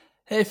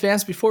Hey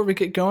fans, before we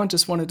get going,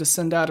 just wanted to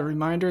send out a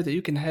reminder that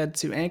you can head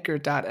to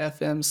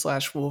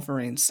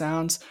anchor.fm/Wolverine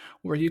Sounds,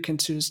 where you can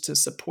choose to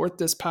support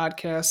this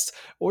podcast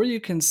or you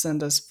can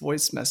send us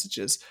voice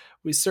messages.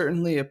 We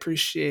certainly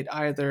appreciate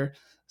either.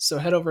 So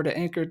head over to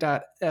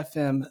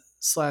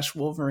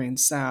anchor.fm/Wolverine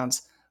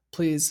Sounds.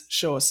 Please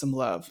show us some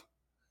love.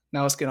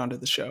 Now let's get on to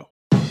the show.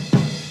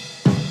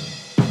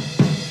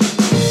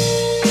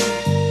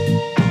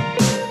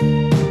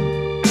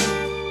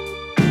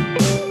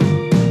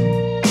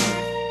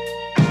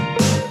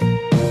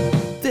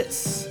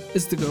 This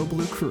is the Go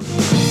Blue Crew.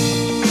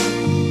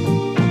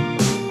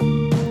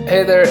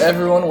 Hey there,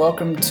 everyone.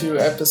 Welcome to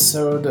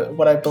episode,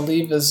 what I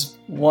believe is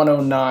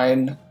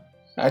 109.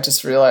 I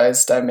just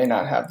realized I may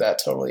not have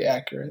that totally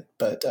accurate,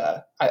 but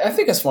I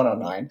think it's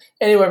 109.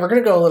 Anyway, we're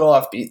going to go a little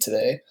offbeat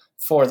today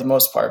for the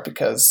most part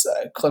because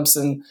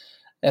Clemson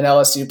and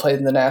LSU played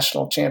in the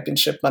national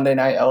championship Monday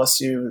night.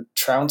 LSU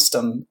trounced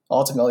them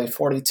ultimately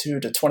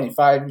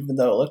 42-25, even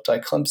though it looked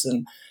like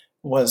Clemson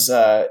was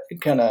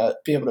going to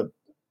be able to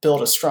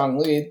build a strong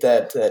lead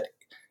that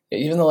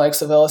even the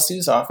likes of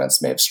LSU's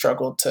offense may have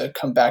struggled to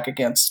come back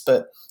against.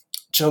 But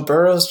Joe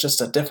Burrow's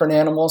just a different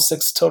animal,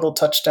 6 total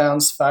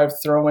touchdowns, 5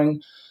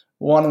 throwing,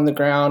 1 on the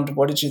ground.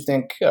 What did you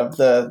think of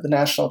the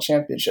national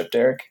championship,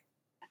 Derek?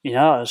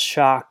 I was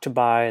shocked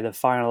by the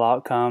final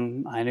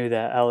outcome. I knew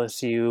that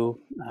LSU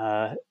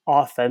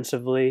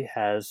offensively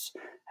has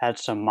had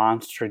some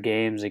monster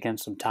games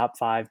against some top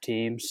 5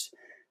 teams.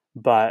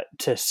 But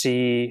to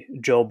see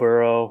Joe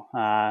Burrow,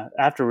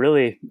 after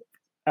really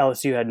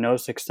LSU had no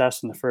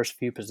success in the first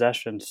few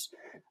possessions,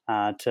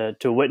 to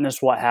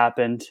witness what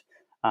happened,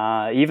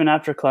 even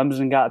after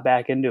Clemson got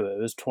back into it.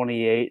 It was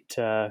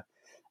 28-17.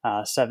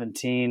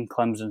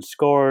 Clemson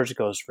scores,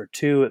 goes for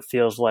 2. It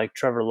feels like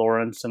Trevor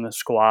Lawrence and the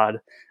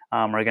squad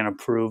are going to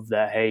prove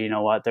that, hey, you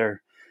know what,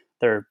 they're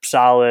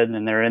solid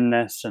and they're in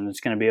this, and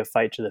it's going to be a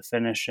fight to the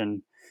finish.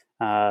 And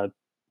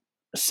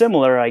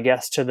similar, I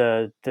guess, to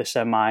the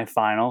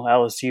semifinal,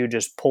 LSU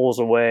just pulls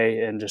away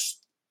and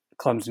just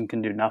Clemson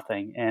can do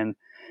nothing. And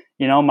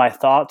my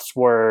thoughts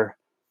were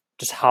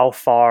just how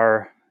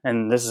far,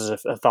 and this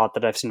is a thought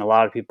that I've seen a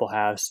lot of people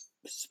have,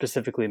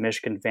 specifically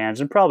Michigan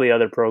fans and probably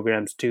other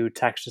programs too,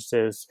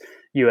 Texas's,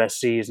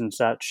 USC's and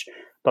such.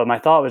 But my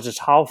thought was just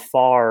how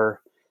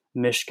far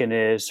Michigan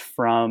is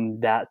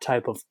from that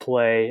type of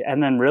play.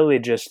 And then really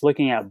just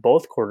looking at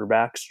both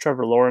quarterbacks,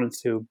 Trevor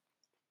Lawrence, who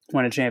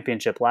won a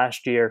championship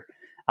last year,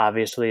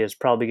 obviously is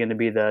probably going to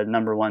be the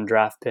number 1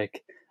 draft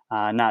pick,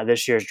 not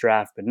this year's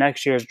draft, but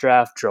next year's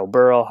draft. Joe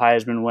Burrow,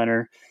 Heisman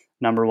winner,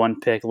 number 1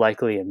 pick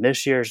likely in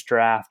this year's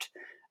draft.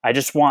 I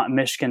just want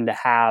Michigan to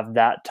have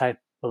that type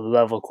of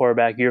level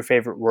quarterback. Your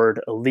favorite word,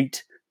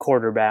 elite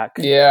quarterback.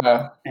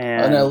 Yeah,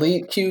 and an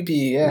elite QB,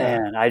 yeah.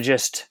 Man,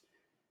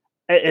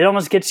 it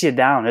almost gets you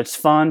down. It's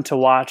fun to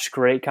watch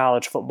great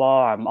college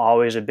football. I'm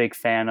always a big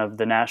fan of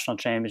the national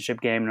championship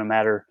game, no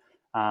matter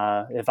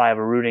if I have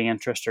a rooting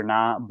interest or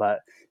not. But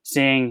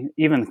seeing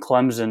even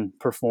Clemson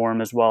perform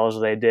as well as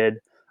they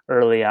did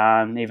early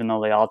on, even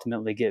though they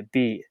ultimately get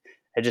beat,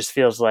 it just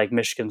feels like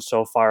Michigan's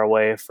so far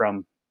away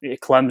from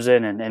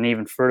Clemson and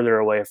even further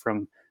away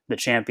from the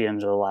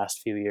champions of the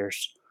last few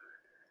years.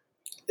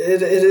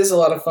 It is a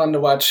lot of fun to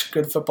watch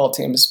good football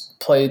teams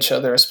play each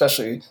other,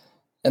 especially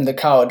in the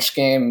college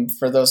game.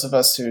 For those of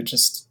us who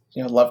just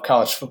love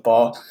college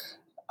football,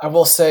 I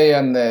will say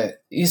in the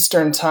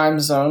Eastern time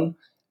zone,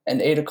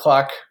 an 8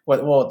 o'clock,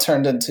 it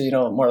turned into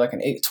more like an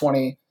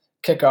 8:20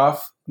 kickoff,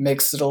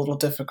 makes it a little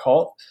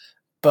difficult.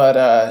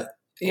 But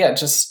yeah,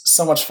 just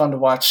so much fun to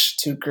watch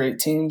 2 great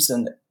teams,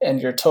 and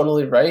you're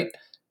totally right.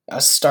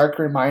 A stark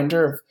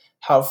reminder of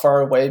how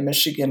far away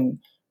Michigan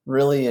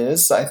really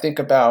is. I think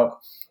about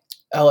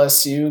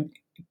LSU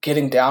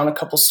getting down a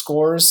couple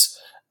scores,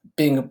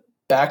 being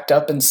backed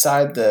up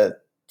inside the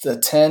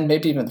 10,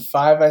 maybe even the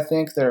 5, I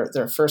think,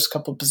 their first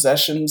couple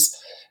possessions.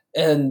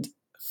 And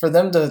for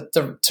them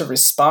to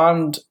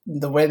respond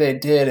the way they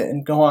did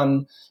and go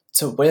on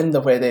to win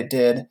the way they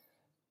did,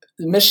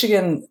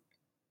 Michigan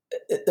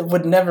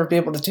would never be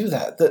able to do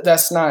that.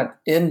 That's not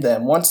in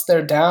them. Once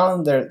they're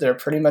down, they're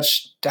pretty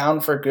much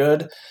down for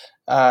good.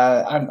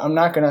 I'm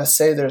not going to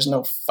say there's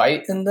no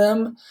fight in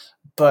them,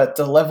 but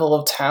the level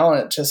of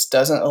talent just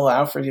doesn't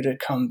allow for you to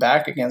come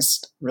back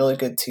against really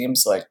good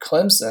teams like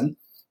Clemson.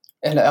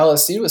 And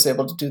LSU was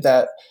able to do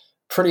that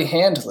pretty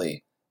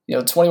handily.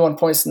 21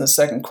 points in the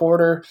second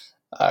quarter.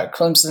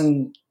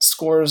 Clemson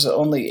scores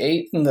only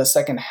 8 in the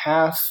second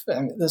half. I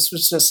mean, this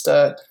was just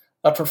a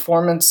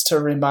performance to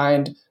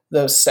remind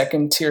those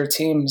second-tier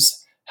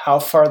teams how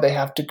far they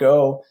have to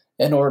go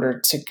in order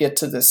to get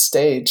to this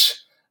stage.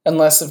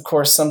 Unless, of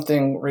course,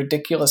 something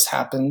ridiculous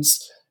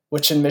happens,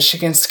 which in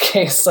Michigan's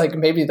case, like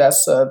maybe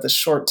that's the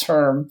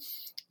short-term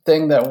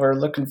thing that we're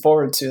looking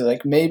forward to.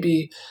 Like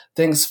maybe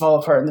things fall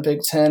apart in the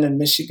Big Ten and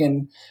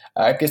Michigan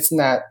gets in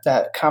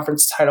that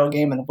conference title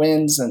game and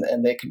wins,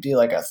 and they could be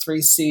like a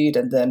 3 seed,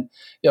 and then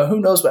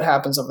who knows what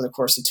happens over the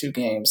course of 2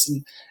 games,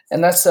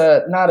 and that's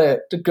not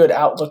a good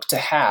outlook to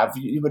have.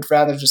 You would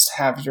rather just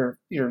have your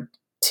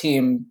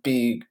team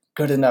be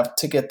good enough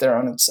to get there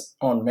on its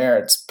own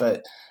merits.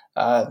 But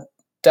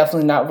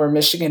definitely not where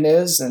Michigan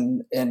is,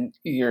 and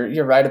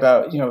you're right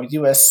about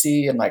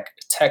USC and like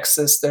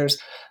Texas.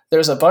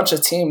 There's a bunch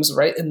of teams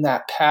right in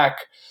that pack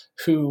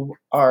who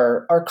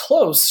are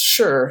close,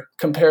 sure,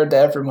 compared to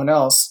everyone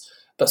else,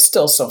 but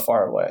still so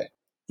far away.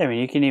 I mean,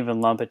 you can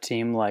even lump a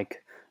team like,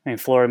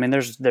 Florida. I mean,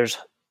 there's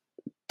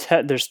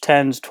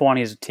tens,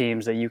 20s of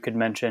teams that you could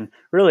mention.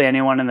 Really,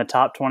 anyone in the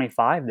top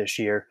 25 this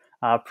year,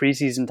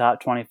 preseason top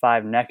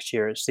 25 next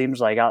year. It seems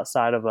like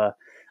outside of a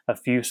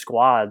few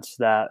squads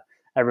that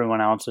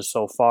everyone else is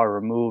so far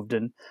removed.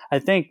 And I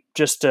think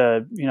just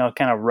to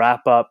kind of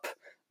wrap up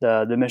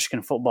the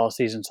Michigan football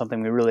season,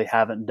 something we really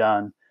haven't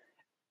done.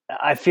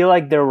 I feel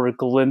like there were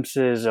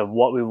glimpses of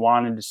what we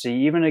wanted to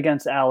see, even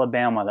against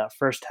Alabama. That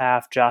first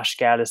half, Josh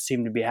Gaddis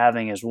seemed to be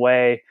having his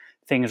way.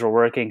 Things were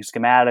working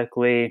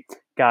schematically.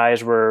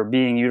 Guys were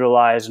being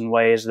utilized in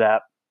ways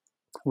that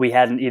we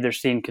hadn't either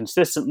seen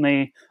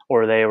consistently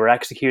or they were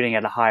executing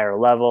at a higher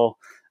level.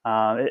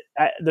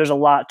 There's a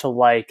lot to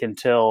like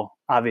until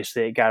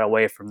obviously it got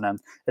away from them.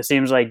 It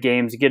seems like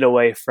games get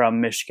away from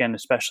Michigan,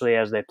 especially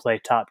as they play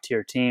top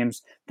tier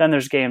teams. Then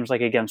there's games like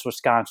against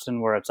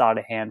Wisconsin where it's out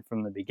of hand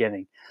from the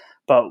beginning.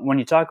 But when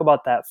you talk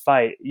about that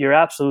fight, you're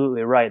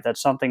absolutely right.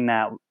 That's something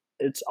that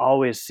it's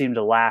always seemed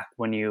to lack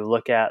when you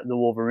look at the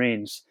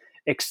Wolverines,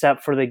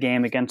 except for the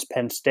game against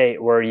Penn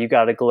State, where you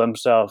got a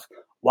glimpse of,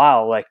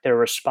 wow, like they're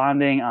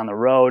responding on the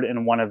road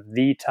in one of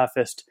the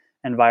toughest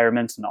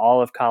environments in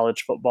all of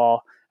college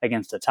football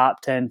against a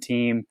top 10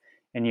 team,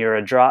 and you're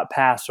a drop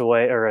pass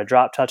away or a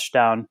drop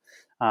touchdown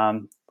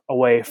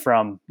away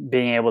from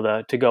being able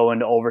to go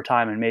into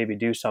overtime and maybe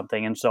do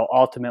something. And so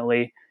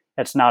ultimately,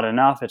 it's not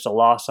enough. It's a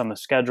loss on the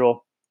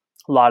schedule.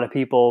 A lot of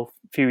people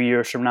a few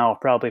years from now will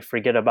probably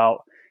forget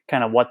about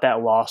kind of what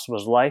that loss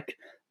was like.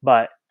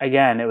 But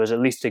again, it was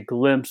at least a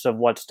glimpse of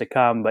what's to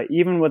come. But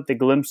even with the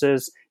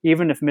glimpses,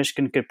 even if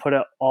Michigan could put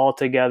it all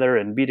together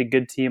and beat a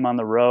good team on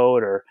the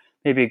road or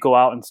maybe go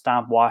out and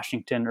stomp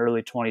Washington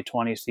early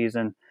 2020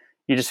 season,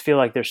 you just feel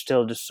like they're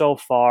still just so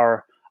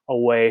far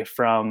away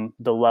from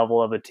the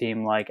level of a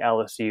team like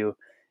LSU.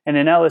 And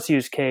in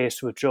LSU's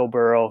case with Joe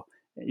Burrow,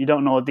 you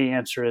don't know what the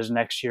answer is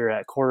next year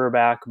at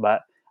quarterback, but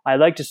I'd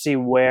like to see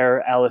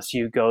where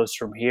LSU goes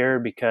from here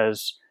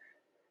because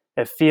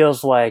it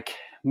feels like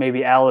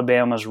maybe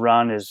Alabama's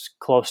run is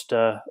close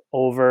to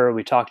over.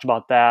 We talked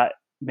about that.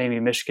 Maybe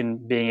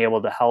Michigan being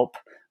able to help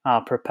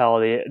propel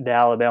the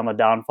Alabama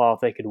downfall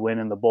if they could win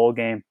in the bowl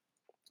game.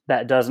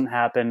 That doesn't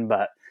happen,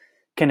 but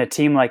can a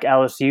team like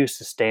LSU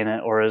sustain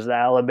it, or is the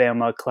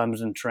Alabama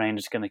Clemson train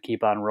just going to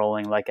keep on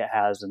rolling like it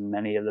has in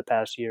many of the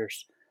past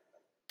years?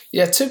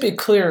 Yeah, to be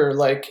clear,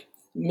 like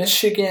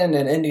Michigan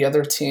and any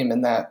other team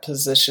in that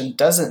position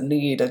doesn't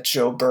need a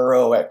Joe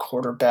Burrow at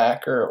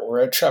quarterback or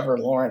a Trevor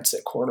Lawrence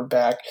at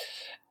quarterback.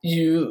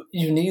 You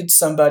need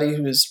somebody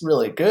who's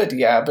really good,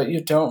 yeah, but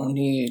you don't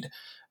need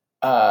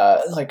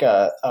like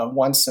a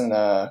once in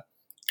a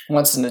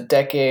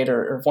decade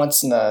or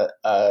once in a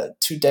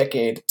 2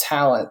 decade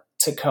talent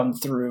to come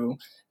through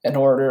in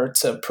order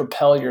to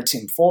propel your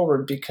team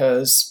forward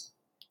because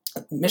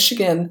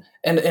Michigan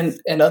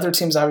and other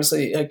teams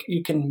obviously like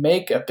you can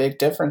make a big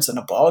difference in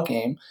a ball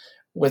game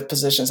with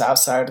positions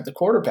outside of the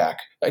quarterback.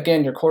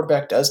 Again, your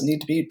quarterback does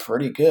need to be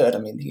pretty good. I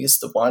mean, he's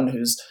the one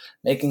who's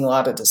making a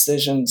lot of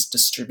decisions,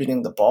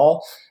 distributing the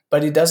ball,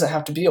 but he doesn't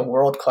have to be a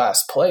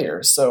world-class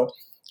player. So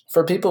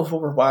for people who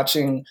were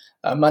watching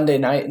Monday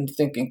night and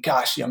thinking,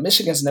 gosh,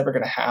 Michigan's never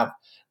going to have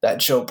that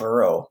Joe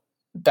Burrow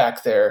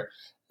back there,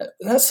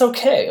 that's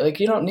okay. Like,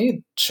 you don't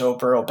need Joe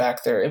Burrow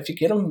back there. If you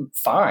get him,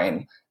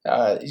 fine.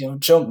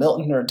 Joe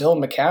Milton or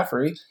Dylan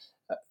McCaffrey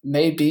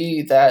may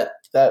be that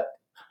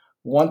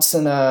once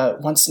in a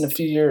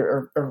few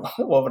year or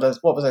what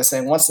was I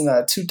saying? Once in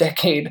a 2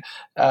 decade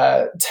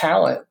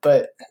talent,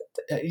 but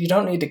you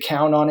don't need to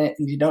count on it,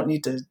 and you don't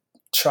need to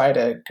try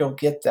to go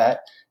get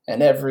that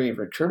in every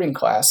recruiting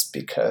class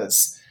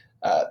because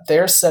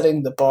they're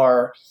setting the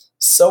bar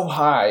so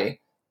high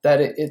that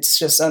it's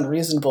just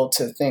unreasonable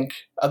to think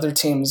other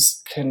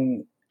teams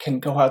can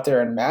go out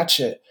there and match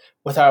it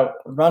without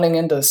running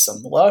into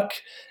some luck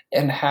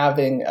and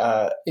having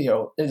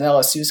in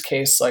LSU's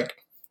case like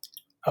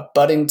a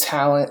budding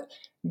talent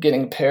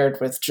getting paired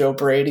with Joe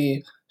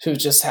Brady, who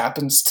just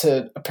happens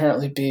to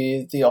apparently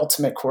be the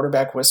ultimate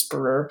quarterback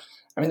whisperer.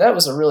 I mean, that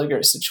was a really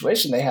great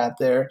situation they had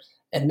there.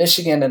 And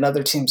Michigan and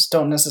other teams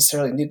don't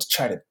necessarily need to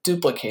try to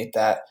duplicate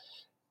that.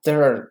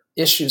 There are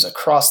issues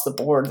across the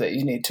board that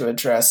you need to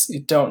address. You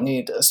don't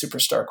need a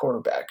superstar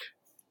quarterback.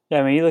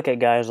 Yeah, I mean, you look at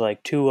guys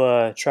like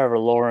Tua, Trevor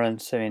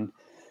Lawrence. I mean,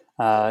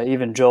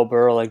 even Joe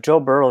Burrow. Like Joe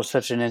Burrow is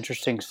such an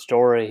interesting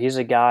story. He's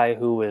a guy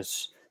who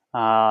was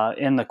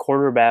in the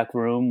quarterback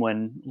room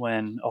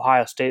when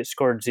Ohio State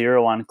scored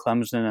 0 on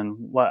Clemson and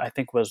what I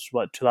think was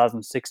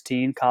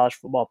 2016 college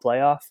football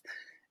playoff,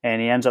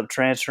 and he ends up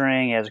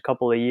transferring. He has a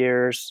couple of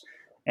years,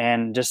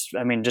 and just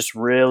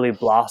really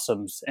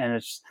blossoms. And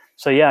it's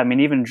so yeah. I mean,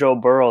 even Joe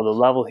Burrow, the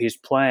level he's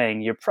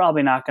playing, you're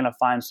probably not going to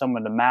find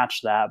someone to match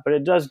that. But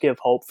it does give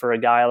hope for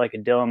a guy like a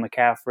Dylan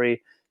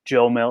McCaffrey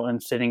Joe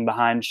Milton sitting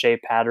behind Shea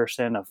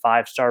Patterson, a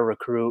 5-star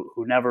recruit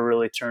who never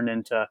really turned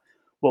into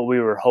what we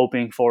were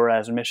hoping for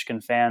as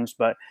Michigan fans.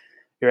 But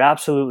you're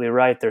absolutely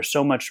right. There's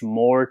so much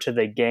more to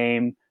the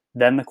game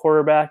than the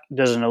quarterback.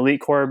 Does an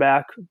elite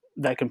quarterback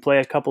that can play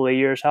a couple of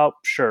years help?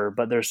 Sure.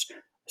 But there's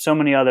so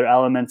many other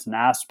elements and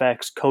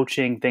aspects,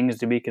 coaching, things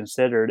to be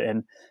considered.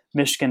 And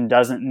Michigan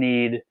doesn't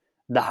need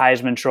the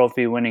Heisman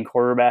Trophy winning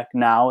quarterback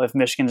now. If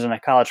Michigan's in a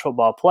college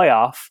football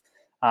playoff,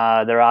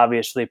 they're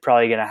obviously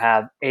probably going to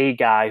have a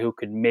guy who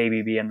could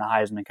maybe be in the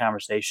Heisman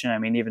conversation. I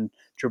mean, even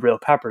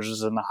Jabril Peppers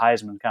is in the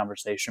Heisman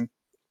conversation.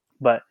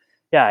 But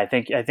yeah, I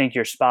think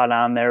you're spot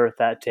on there with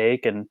that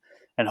take, and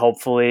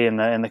hopefully in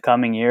the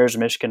coming years,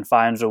 Michigan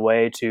finds a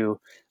way to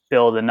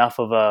build enough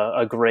of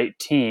a great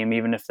team,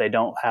 even if they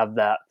don't have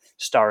that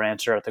star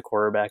answer at the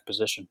quarterback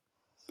position.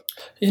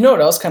 You know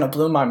what else kind of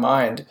blew my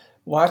mind?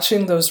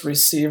 Watching those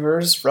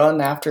receivers run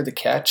after the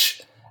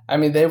catch. I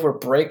mean, they were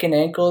breaking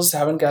ankles,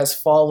 having guys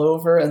fall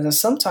over, and then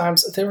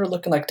sometimes they were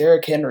looking like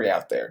Derrick Henry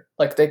out there.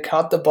 Like they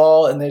caught the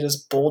ball and they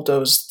just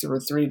bulldozed through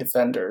 3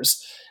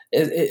 defenders.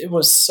 It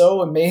was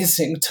so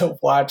amazing to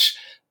watch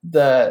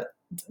the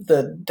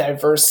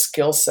diverse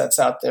skill sets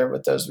out there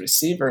with those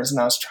receivers.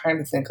 And I was trying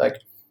to think, like,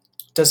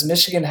 does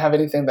Michigan have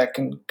anything that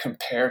can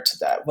compare to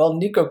that? Well,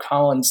 Nico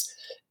Collins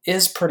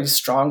is pretty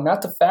strong,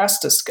 not the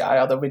fastest guy,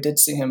 although we did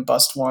see him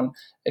bust one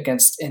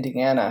against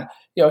Indiana.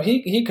 You know,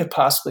 he could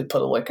possibly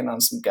put a licking on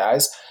some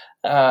guys.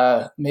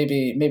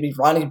 Maybe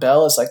Ronnie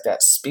Bell is like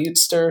that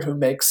speedster who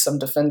makes some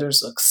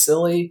defenders look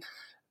silly,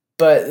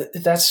 but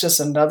that's just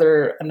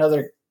another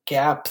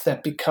gap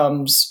that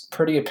becomes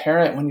pretty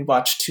apparent when you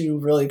watch 2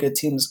 really good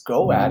teams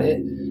go at it.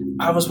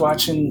 I was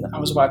watching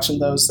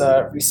those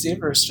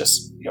receivers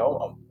just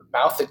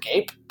mouth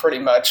agape pretty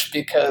much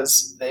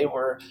because they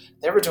were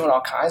doing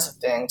all kinds of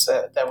things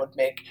that would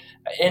make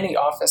any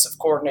offensive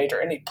coordinator,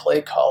 any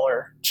play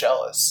caller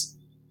jealous.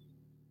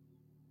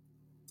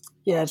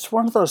 Yeah, it's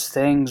one of those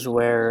things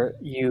where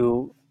we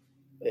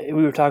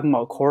were talking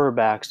about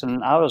quarterbacks,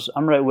 and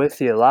I'm right with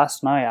you.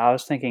 Last night I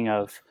was thinking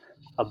of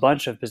a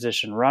bunch of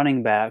position: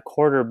 running back,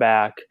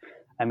 quarterback.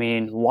 I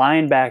mean,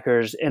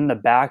 linebackers in the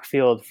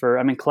backfield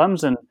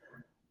Clemson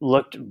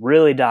looked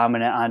really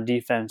dominant on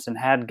defense and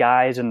had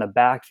guys in the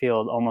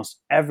backfield almost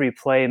every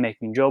play,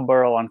 making Joe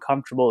Burrow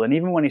uncomfortable. And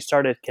even when he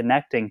started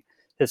connecting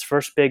his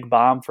first big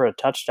bomb for a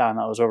touchdown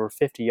that was over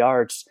 50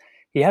 yards,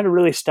 he had to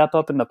really step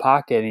up in the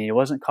pocket, and he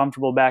wasn't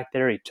comfortable back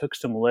there. He took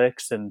some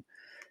licks, and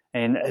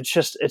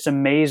it's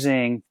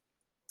amazing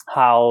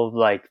how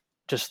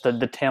just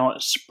the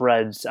talent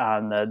spreads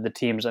on the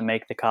teams that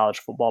make the college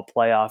football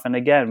playoff. And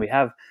again, we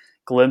have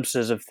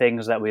glimpses of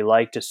things that we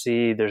like to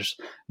see. There's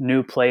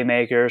new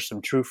playmakers,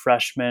 some true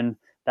freshmen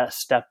that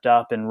stepped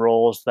up in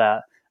roles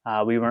that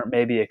we weren't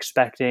maybe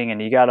expecting.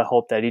 And you got to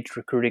hope that each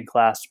recruiting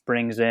class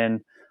brings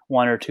in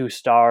 1 or 2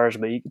 stars.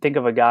 But you think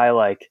of a guy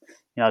like,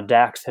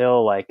 Dax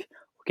Hill, like,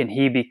 can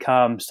he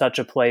become such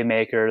a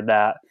playmaker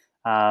that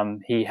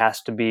he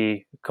has to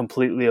be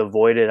completely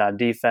avoided on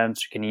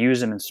defense? Can you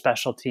use him in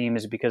special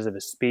teams because of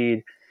his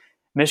speed?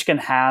 Michigan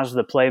has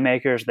the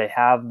playmakers. They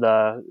have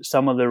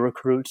some of the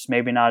recruits,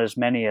 maybe not as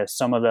many as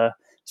some of the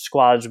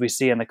squads we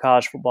see in the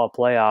college football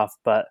playoff.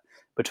 But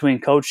between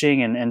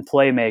coaching and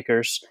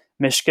playmakers,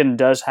 Michigan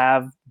does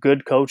have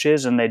good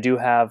coaches and they do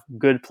have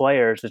good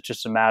players. It's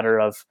just a matter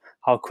of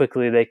how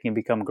quickly they can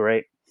become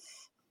great.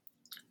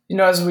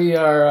 As we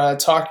are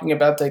talking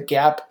about the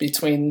gap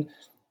between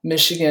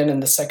Michigan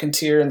and the second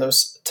tier and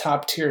those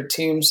top tier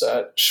teams,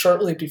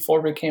 shortly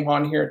before we came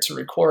on here to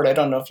record, I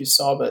don't know if you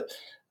saw, but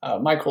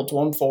Michael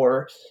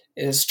Dwumfour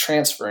is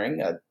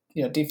transferring,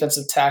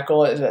 defensive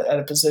tackle at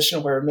a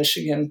position where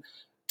Michigan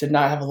did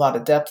not have a lot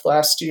of depth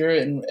last year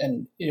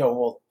and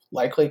will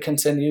likely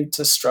continue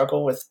to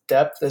struggle with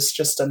depth. It's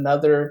just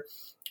another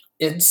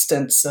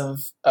instance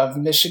of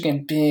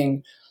Michigan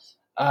being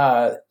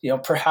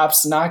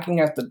perhaps knocking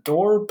at the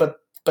door, but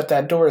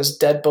that door is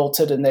dead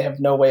bolted and they have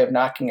no way of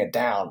knocking it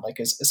down. Like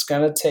it's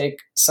going to take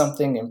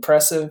something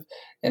impressive,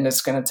 and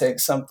it's going to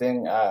take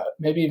something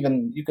maybe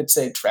even you could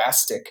say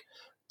drastic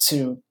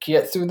to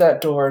get through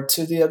that door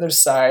to the other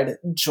side,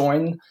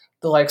 join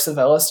the likes of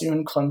LSU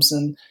and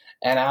Clemson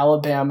and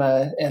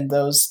Alabama and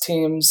those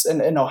teams,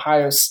 and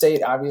Ohio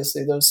State,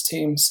 obviously, those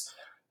teams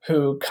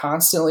who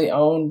constantly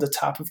own the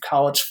top of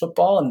college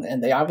football,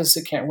 and they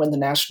obviously can't win the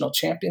national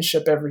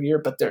championship every year,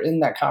 but they're in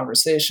that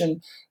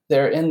conversation.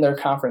 They're in their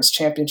conference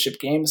championship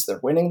games. They're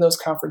winning those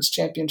conference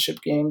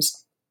championship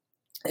games.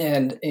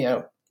 And,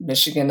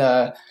 Michigan,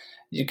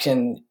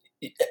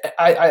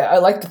 I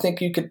like to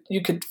think you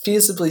could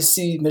feasibly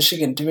see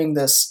Michigan doing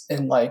this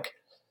in like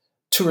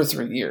 2 or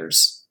 3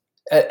 years.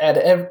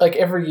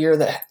 Every year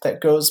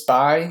that goes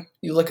by,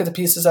 you look at the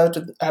pieces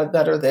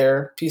that are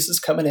there, pieces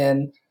coming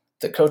in.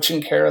 The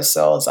coaching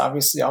carousel is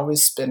obviously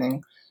always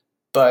spinning,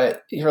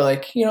 but you're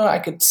like, I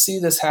could see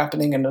this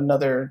happening in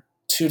another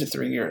 2 to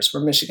 3 years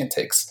where Michigan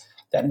takes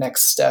that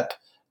next step.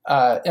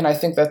 And I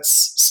think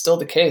that's still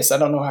the case. I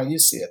don't know how you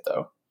see it,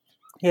 though.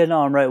 Yeah,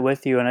 no, I'm right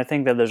with you. And I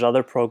think that there's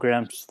other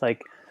programs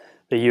like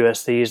the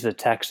USC's, the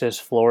Texas,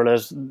 Florida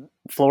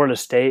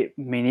State.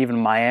 I mean, even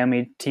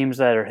Miami, teams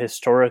that are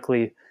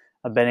historically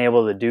have been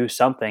able to do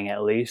something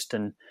at least.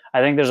 And I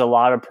think there's a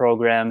lot of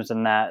programs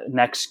in that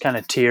next kind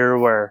of tier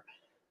where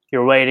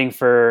you're waiting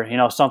for,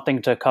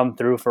 something to come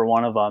through for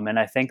one of them. And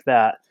I think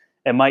that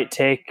it might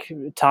take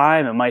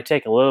time. It might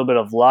take a little bit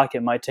of luck.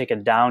 It might take a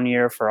down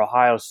year for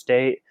Ohio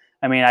State.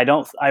 I mean,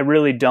 I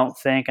really don't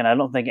think, and I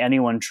don't think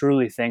anyone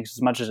truly thinks,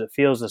 as much as it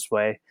feels this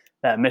way,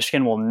 that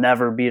Michigan will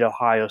never beat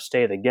Ohio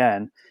State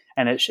again.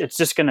 And it's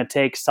just going to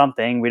take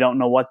something. We don't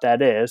know what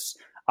that is.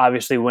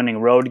 Obviously,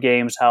 winning road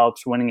games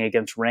helps. Winning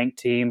against ranked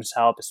teams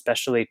help,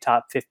 especially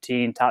top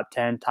 15, top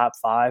 10, top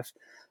 5.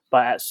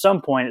 But at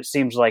some point, it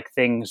seems like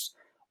things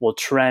will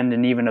trend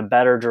in even a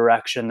better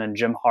direction than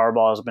Jim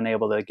Harbaugh has been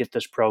able to get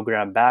this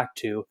program back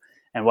to.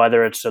 And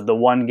whether it's the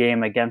one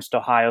game against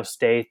Ohio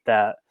State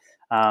that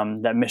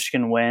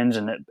Michigan wins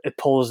and it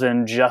pulls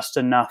in just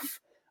enough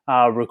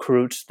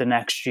recruits the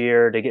next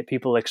year to get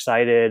people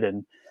excited,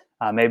 and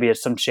maybe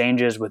it's some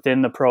changes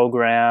within the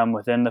program,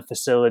 within the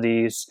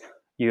facilities.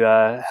 You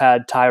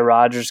had Ty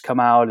Rodgers come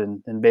out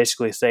and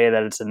basically say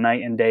that it's a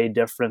night and day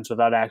difference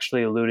without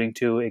actually alluding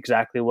to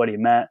exactly what he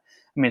meant.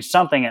 I mean,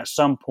 something at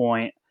some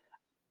point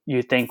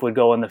you think would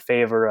go in the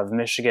favor of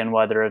Michigan,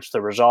 whether it's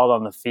the result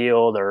on the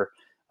field or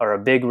a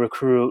big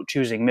recruit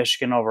choosing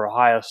Michigan over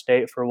Ohio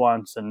State for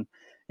once. And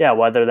yeah,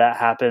 whether that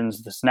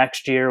happens this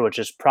next year, which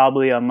is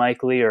probably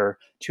unlikely, or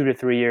 2 to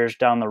 3 years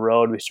down the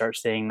road, we start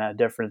seeing that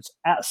difference.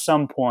 At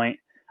some point,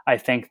 I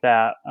think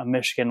that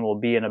Michigan will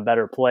be in a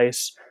better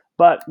place,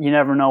 but you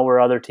never know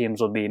where other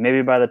teams will be.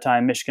 Maybe by the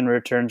time Michigan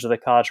returns to the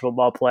college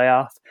football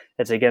playoff,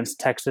 it's against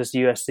Texas,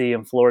 USC,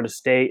 and Florida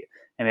State.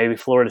 And maybe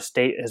Florida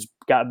State has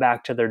got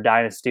back to their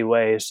dynasty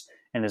ways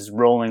and is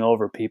rolling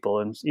over people.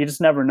 And you just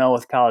never know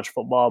with college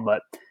football,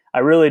 but I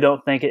really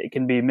don't think it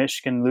can be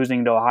Michigan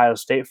losing to Ohio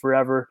State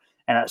forever.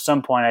 And at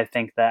some point, I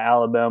think that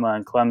Alabama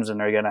and Clemson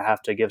are going to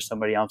have to give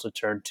somebody else a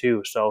turn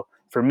too. So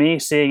for me,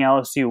 seeing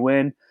LSU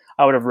win,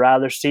 I would have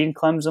rather seen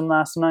Clemson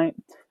last night.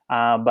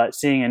 But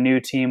seeing a new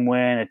team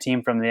win, a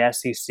team from the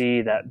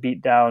SEC that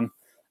beat down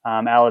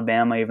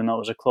Alabama, even though it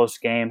was a close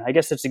game, I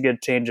guess it's a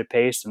good change of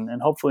pace,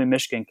 and hopefully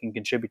Michigan can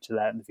contribute to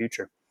that in the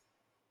future.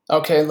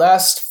 Okay,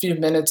 last few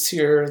minutes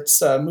here.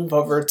 Let's move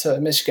over to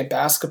Michigan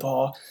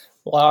basketball.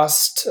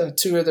 Lost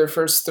 2 of their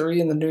first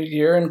 3 in the new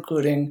year,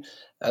 including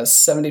a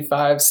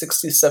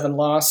 75-67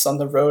 loss on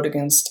the road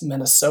against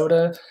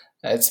Minnesota.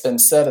 It's been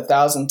said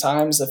 1,000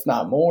 times, if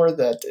not more,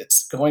 that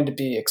it's going to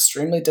be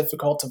extremely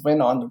difficult to win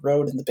on the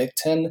road in the Big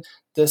Ten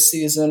this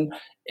season,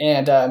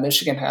 and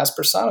Michigan has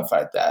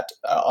personified that.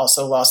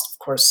 Also lost, of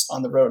course,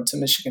 on the road to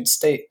Michigan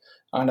State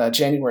on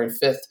January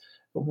 5th.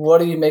 What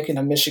are you making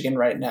of Michigan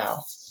right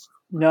now?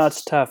 No,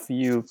 it's tough.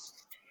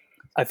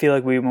 I feel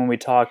like when we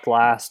talked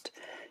last,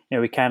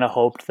 we kind of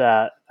hoped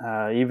that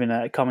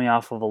even coming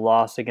off of a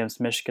loss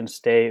against Michigan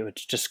State,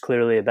 which is just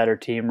clearly a better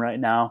team right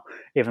now,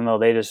 even though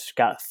they just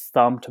got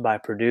thumped by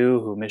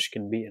Purdue, who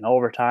Michigan beat in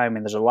overtime.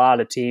 And there's a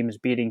lot of teams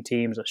beating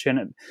teams that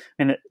shouldn't.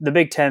 I mean, the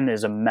Big Ten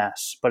is a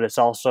mess, but it's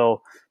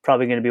also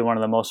probably going to be one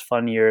of the most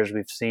fun years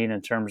we've seen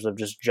in terms of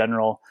just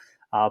general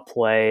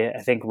play.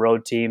 I think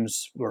road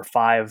teams were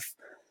 5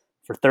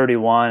 for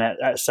 31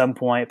 at some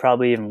point,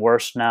 probably even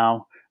worse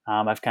now.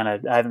 I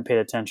haven't paid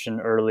attention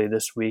early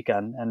this week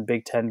on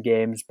Big Ten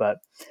games, but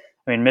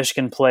I mean,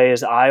 Michigan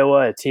plays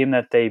Iowa, a team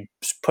that they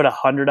put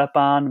 100 up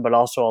on, but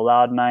also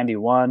allowed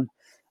 91.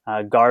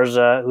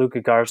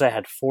 Luka Garza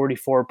had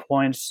 44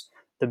 points.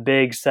 The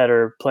bigs that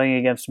are playing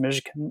against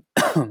Michigan,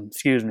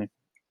 excuse me,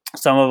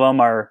 some of them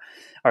are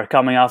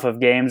coming off of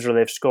games where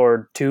they've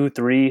scored 2,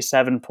 3,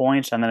 7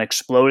 points and then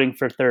exploding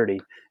for 30,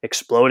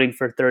 exploding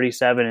for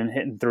 37 and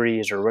hitting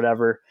threes or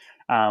whatever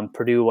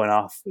Purdue went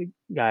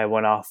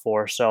off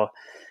for. So,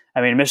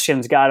 I mean,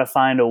 Michigan's got to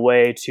find a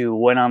way to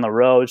win on the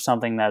road,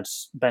 something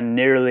that's been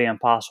nearly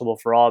impossible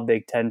for all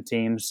Big Ten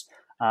teams.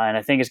 And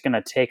I think it's going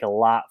to take a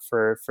lot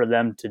for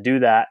them to do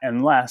that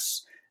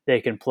unless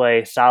they can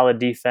play solid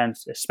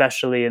defense,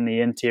 especially in the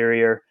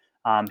interior,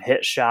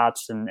 hit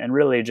shots, and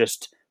really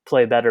just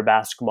play better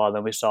basketball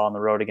than we saw on the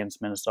road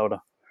against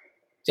Minnesota.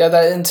 Yeah,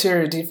 that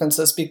interior defense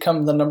has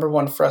become the number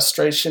one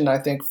frustration, I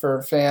think,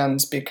 for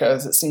fans,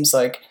 because it seems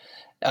like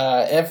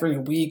every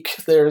week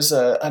there's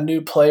a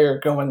new player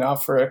going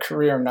off for a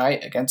career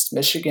night against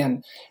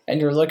Michigan, and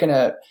you're looking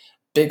at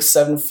big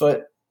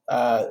 7-foot,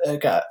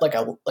 like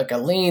a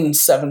lean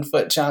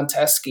 7-foot John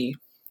Teske,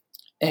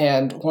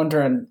 and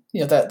wondering,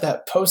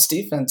 that post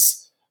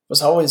defense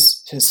was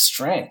always his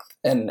strength,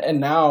 and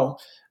now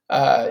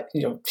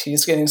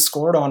he's getting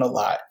scored on a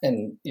lot,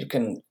 and you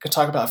can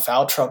talk about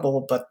foul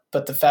trouble,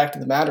 but the fact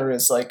of the matter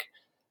is, like,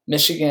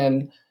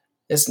 Michigan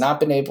has not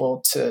been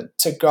able to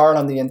guard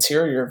on the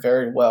interior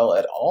very well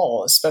at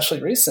all,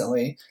 especially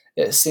recently,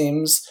 it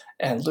seems.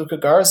 And Luka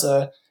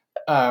Garza,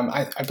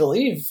 I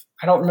believe,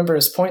 I don't remember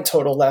his point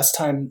total last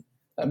time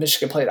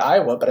Michigan played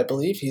Iowa, but I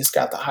believe he's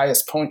got the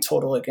highest point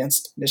total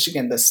against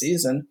Michigan this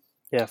season.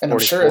 Yeah, 44. And I'm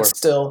sure it's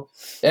still,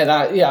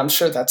 I'm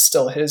sure that's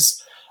still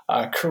his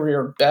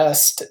career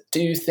best.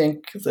 Do you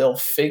think they'll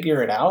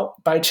figure it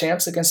out by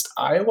chance against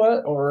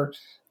Iowa, or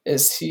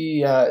is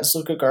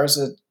Luka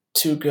Garza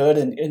too good,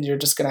 and you're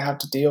just going to have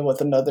to deal with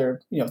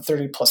another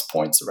 30 plus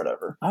points or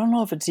whatever? I don't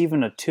know if it's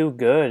even a too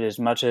good as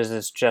much as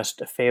it's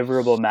just a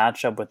favorable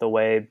matchup with the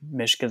way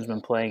Michigan's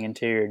been playing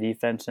interior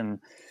defense and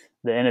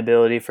the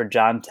inability for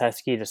John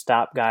Teskey to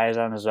stop guys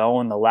on his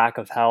own, the lack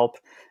of help.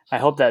 I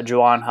hope that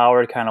Juwan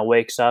Howard kind of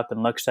wakes up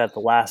and looks at the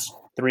last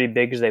three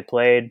bigs they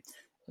played,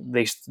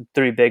 these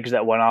three bigs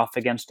that went off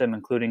against him,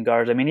 including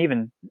guards. I mean,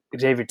 even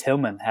Xavier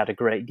Tillman had a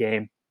great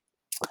game,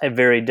 a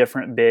very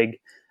different big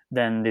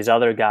than these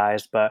other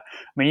guys. But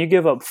I mean, you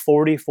give up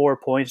 44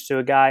 points to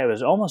a guy. It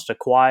was almost a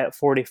quiet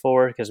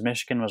 44 because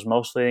Michigan was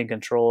mostly in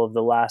control of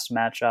the last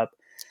matchup.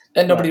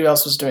 And nobody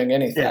else was doing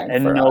anything. Yeah,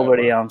 and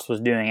nobody else was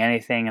doing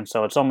anything. And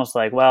so it's almost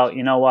like, well,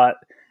 you know what?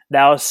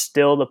 That was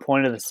still the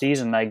point of the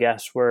season, I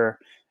guess, where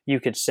you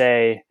could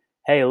say,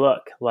 hey,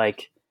 look,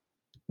 like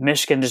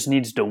Michigan just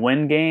needs to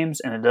win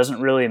games and it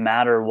doesn't really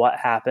matter what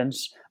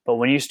happens. But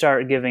when you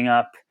start giving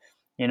up,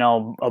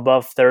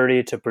 above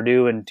 30 to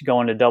Purdue and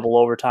going to double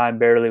overtime,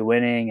 barely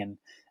winning, and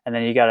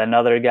then you got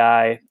another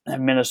guy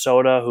in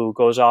Minnesota who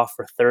goes off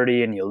for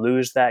 30 and you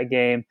lose that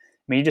game.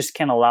 I mean, you just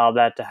can't allow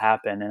that to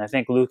happen. And I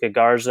think Luka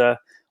Garza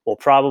will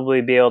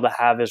probably be able to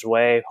have his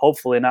way,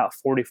 hopefully not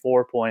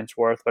 44 points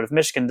worth. But if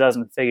Michigan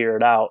doesn't figure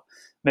it out,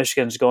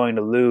 Michigan's going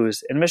to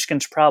lose. And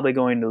Michigan's probably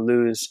going to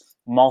lose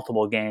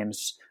multiple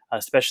games,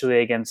 especially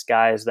against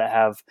guys that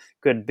have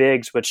good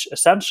bigs, which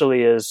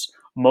essentially is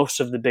most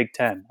of the Big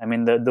Ten. I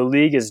mean, the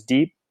league is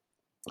deep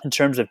in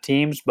terms of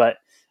teams, but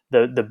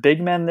the big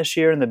men this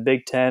year in the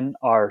Big Ten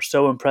are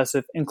so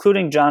impressive,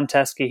 including John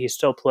Teskey. He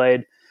still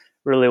played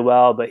really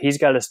well, but he's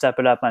got to step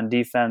it up on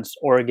defense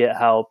or get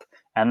help.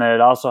 And then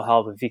it also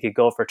help if he could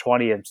go for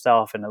 20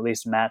 himself and at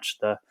least match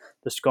the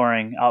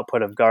scoring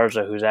output of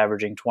Garza, who's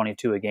averaging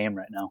 22 a game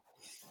right now.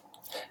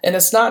 And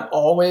it's not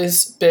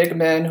always big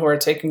men who are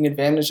taking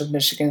advantage of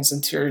Michigan's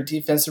interior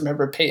defense.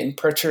 Remember, Peyton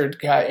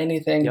Pritchard got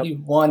anything he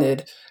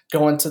wanted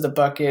going to the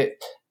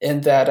bucket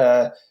in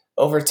that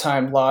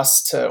overtime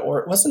loss to,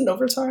 or was it an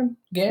overtime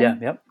game? Yeah,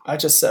 yep. I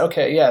just said,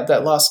 okay, yeah,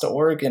 that loss to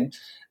Oregon.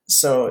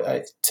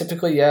 So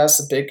typically, yes,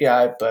 a big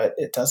guy, but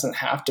it doesn't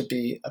have to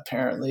be,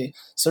 apparently.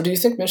 So do you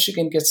think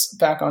Michigan gets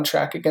back on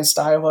track against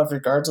Iowa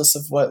regardless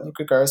of what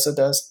Luka Garza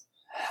does?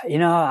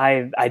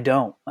 I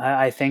don't.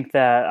 I think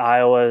that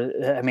Iowa,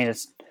 I mean,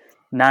 it's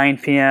 9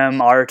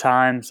 p.m. our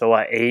time, so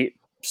 8,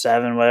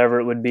 7, whatever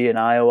it would be in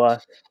Iowa,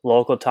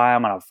 local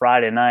time on a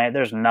Friday night.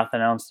 There's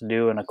nothing else to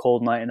do in a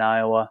cold night in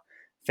Iowa.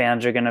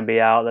 Fans are going to be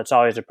out. That's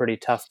always a pretty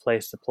tough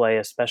place to play,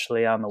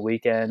 especially on the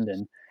weekend.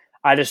 And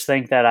I just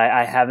think that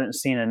I haven't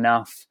seen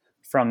enough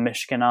from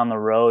Michigan on the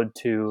road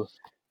to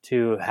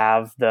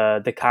have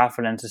the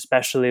confidence,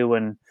 especially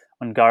when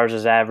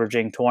Garza's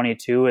averaging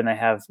 22 and they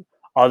have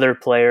other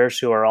players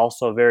who are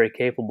also very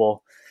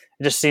capable.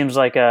 It just seems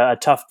like a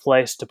tough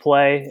place to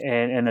play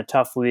in a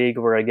tough league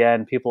where,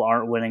 again, people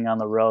aren't winning on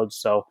the road.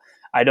 So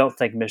I don't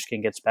think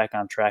Michigan gets back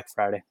on track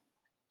Friday.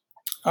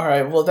 All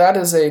right. Well, that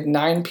is a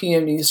 9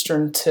 p.m.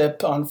 Eastern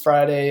tip on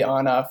Friday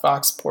on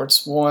Fox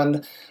Sports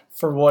 1.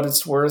 For what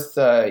it's worth,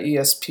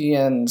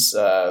 ESPN's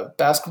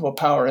Basketball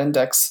Power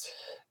Index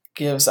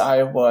gives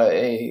Iowa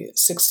a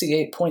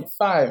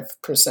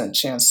 68.5%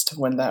 chance to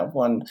win that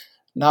one.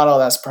 Not all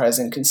that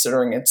surprising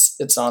considering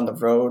it's on the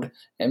road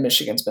and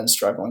Michigan's been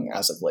struggling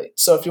as of late.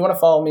 So if you want to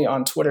follow me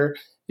on Twitter,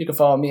 you can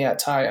follow me at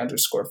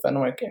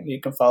Ty_Fenwick, and you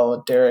can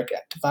follow Derek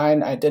at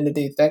Divine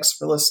Identity. Thanks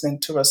for listening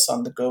to us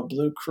on the Go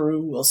Blue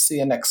crew. We'll see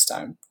you next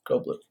time. Go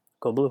Blue.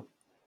 Go Blue.